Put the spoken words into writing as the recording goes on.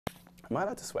Am I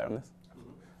allowed to swear on this?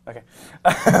 Okay.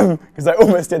 Because I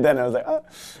almost did then, I was like, oh.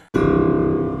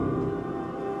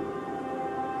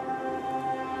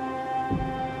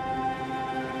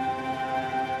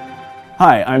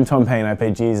 Hi, I'm Tom Payne. I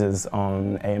play Jesus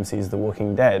on AMC's The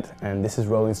Walking Dead, and this is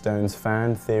Rolling Stone's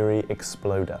Fan Theory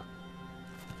Exploder.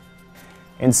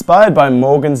 Inspired by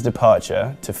Morgan's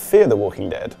departure to fear The Walking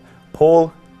Dead,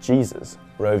 Paul Jesus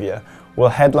Rovia will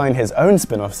headline his own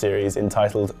spin-off series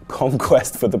entitled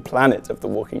Conquest for the Planet of The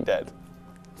Walking Dead.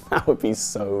 That would be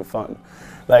so fun.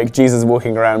 Like Jesus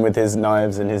walking around with his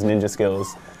knives and his ninja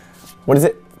skills. What is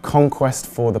it? Conquest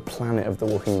for the Planet of The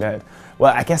Walking Dead.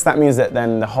 Well, I guess that means that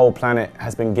then the whole planet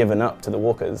has been given up to the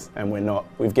walkers, and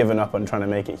we've given up on trying to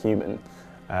make it human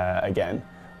again,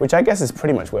 which I guess is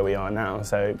pretty much where we are now.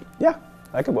 So yeah,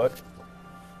 that could work.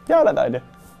 Yeah, I like that idea.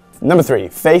 Number 3,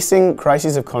 facing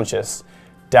crises of conscience,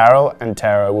 Daryl and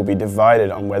Tara will be divided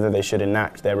on whether they should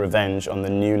enact their revenge on the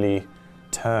newly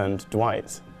turned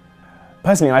Dwight.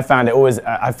 Personally, I found it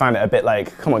a bit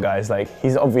like, come on guys, like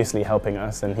he's obviously helping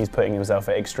us and he's putting himself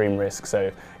at extreme risk,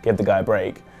 so give the guy a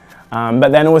break. But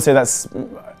then also that's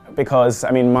because,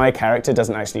 I mean, my character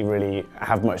doesn't actually really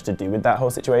have much to do with that whole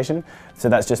situation. So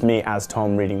that's just me as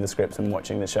Tom reading the script and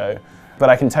watching the show. But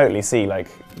I can totally see, like,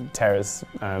 Tara's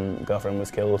girlfriend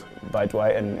was killed by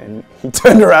Dwight, and he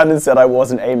turned around and said, I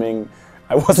wasn't aiming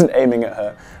at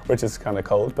her, which is kind of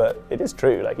cold, but it is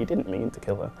true. Like, he didn't mean to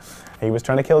kill her. He was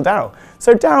trying to kill Daryl.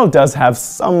 So Daryl does have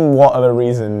somewhat of a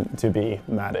reason to be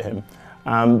mad at him.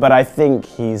 But I think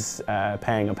he's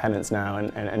paying a penance now,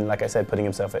 and like I said, putting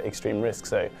himself at extreme risk.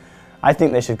 So I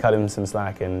think they should cut him some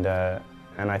slack, and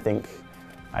I think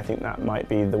that might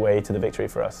be the way to the victory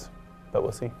for us. But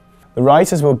we'll see. The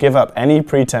writers will give up any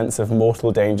pretense of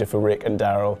mortal danger for Rick and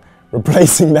Daryl,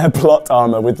 replacing their plot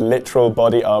armor with literal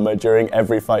body armor during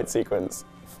every fight sequence.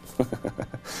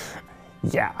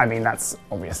 Yeah, I mean, that's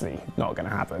obviously not going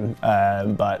to happen,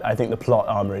 but I think the plot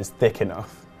armor is thick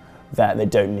enough that they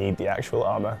don't need the actual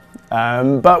armor.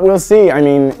 But we'll see. I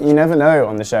mean, you never know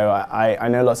on the show. I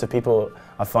know lots of people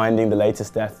are finding the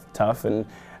latest death tough and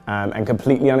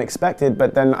completely unexpected,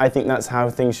 but then I think that's how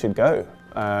things should go.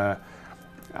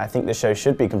 I think the show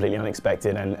should be completely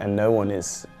unexpected, and no one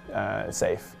is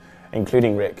safe,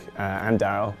 including Rick and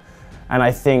Daryl. And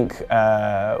I think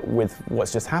with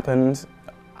what's just happened,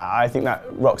 I think that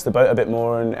rocks the boat a bit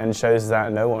more and shows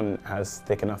that no one has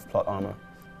thick enough plot armor.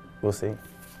 We'll see.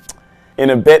 In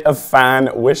a bit of fan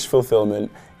wish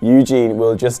fulfillment, Eugene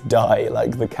will just die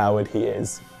like the coward he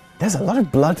is. There's a lot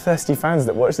of bloodthirsty fans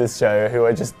that watch this show who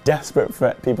are just desperate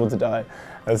for people to die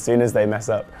as soon as they mess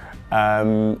up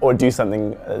or do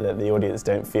something that the audience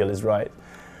don't feel is right.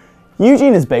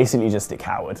 Eugene is basically just a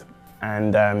coward,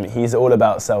 and he's all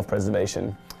about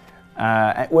self-preservation.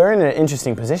 We're in an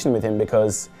interesting position with him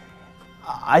because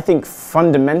I think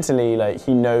fundamentally, like,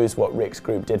 he knows what Rick's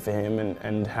group did for him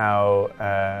and how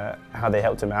they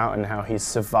helped him out, and how he's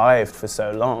survived for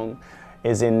so long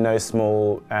is in no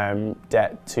small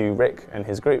debt to Rick and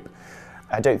his group.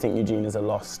 I don't think Eugene is a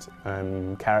lost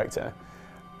character.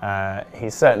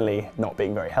 He's certainly not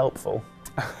being very helpful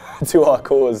to our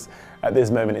cause at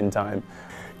this moment in time.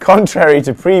 Contrary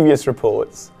to previous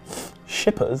reports,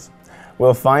 shippers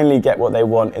will finally get what they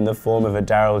want in the form of a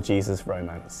Daryl-Jesus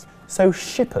romance. So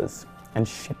shippers and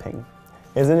shipping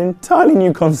is an entirely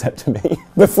new concept to me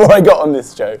before I got on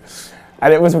this show.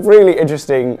 And it was a really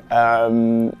interesting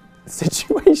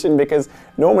situation because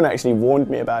Norman actually warned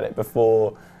me about it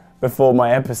before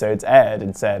my episodes aired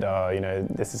and said, oh, you know,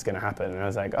 this is going to happen. And I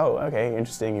was like, oh, okay,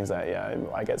 interesting. He's like, yeah,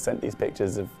 I get sent these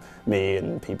pictures of me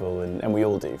and people, and we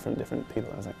all do, from different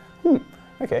people. I was like,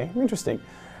 okay, interesting.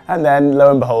 And then,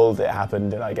 lo and behold, it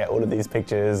happened, and I get all of these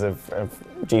pictures of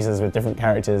Jesus with different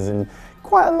characters, and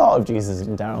quite a lot of Jesus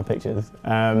and Daryl pictures.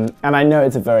 And I know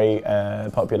it's a very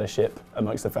popular ship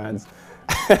amongst the fans.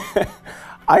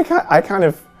 I kind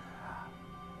of,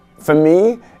 for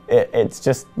me, it's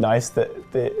just nice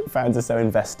that the fans are so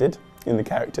invested in the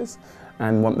characters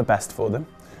and want the best for them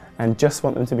and just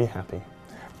want them to be happy.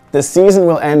 The season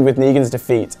will end with Negan's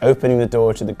defeat, opening the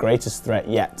door to the greatest threat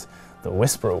yet, the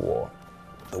Whisperer War.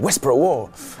 The Whisperer War!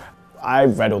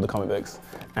 I've read all the comic books,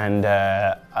 and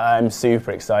I'm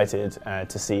super excited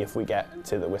to see if we get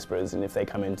to the Whisperers and if they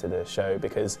come into the show,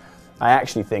 because I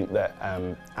actually think that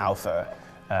Alpha,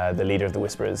 the leader of the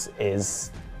Whisperers,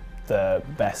 is the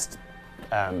best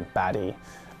baddie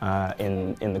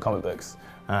in the comic books.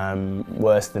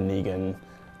 Worse than Negan,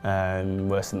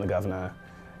 worse than the Governor.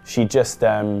 She just,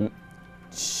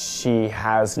 she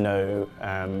has no,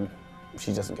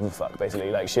 she doesn't give a fuck, basically.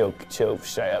 Like, she'll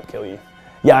straight up kill you.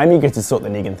 Yeah, I'm eager to sort the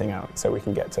Negan thing out so we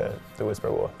can get to the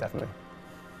Whisperer War, definitely.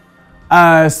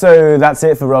 So that's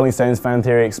it for Rolling Stone's Fan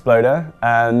Theory Exploder.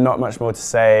 Not much more to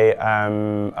say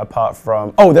apart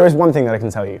from... Oh, there is one thing that I can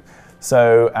tell you.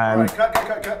 So... All right,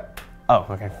 cut. Oh,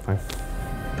 okay, fine.